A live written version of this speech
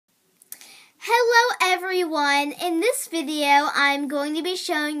everyone, in this video I'm going to be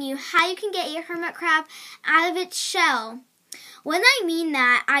showing you how you can get your hermit crab out of its shell. When I mean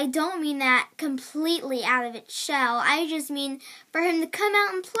that, I don't mean that completely out of its shell. I just mean for him to come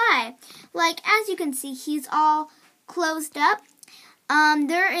out and play. Like, as you can see, he's all closed up.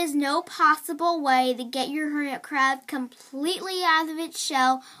 There is no possible way to get your hermit crab completely out of its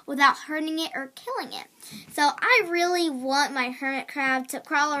shell without hurting it or killing it. So I really want my hermit crab to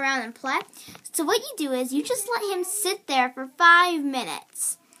crawl around and play. So what you do is you just let him sit there for 5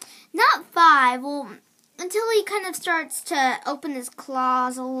 minutes. Not 5, well, until he kind of starts to open his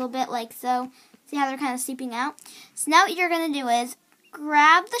claws a little bit like so. See how they're kind of seeping out? So now what you're going to do is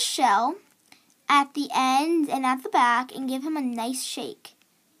grab the shell at the end and at the back and give him a nice shake.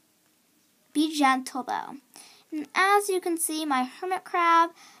 Be gentle though. And as you can see, my hermit crab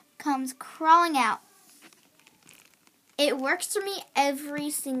comes crawling out. It works for me every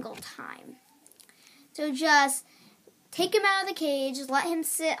single time. So just take him out of the cage, let him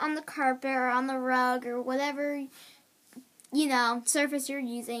sit on the carpet or on the rug or whatever, surface you're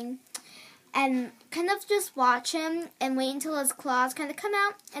using. And kind of just watch him and wait until his claws kind of come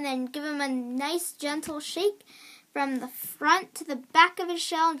out, and then give him a nice gentle shake from the front to the back of his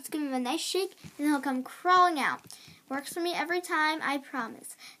shell. Just give him a nice shake and he'll come crawling out. Works for me every time, I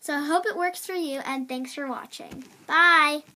promise. So I hope it works for you, and thanks for watching. Bye!